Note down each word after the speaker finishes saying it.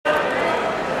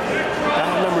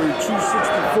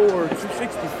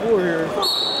264 here.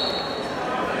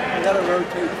 I gotta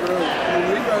rotate through. When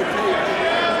we rotate,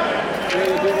 we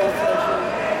gotta do one session.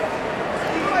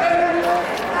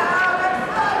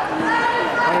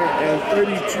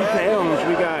 132 pounds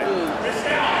we got.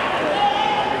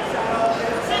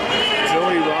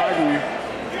 Rodden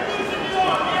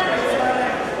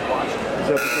is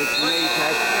up against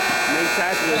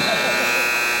Chaclas.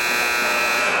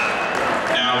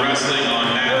 Now wrestling on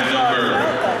mat number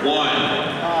 1,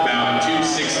 bout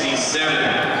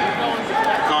 267.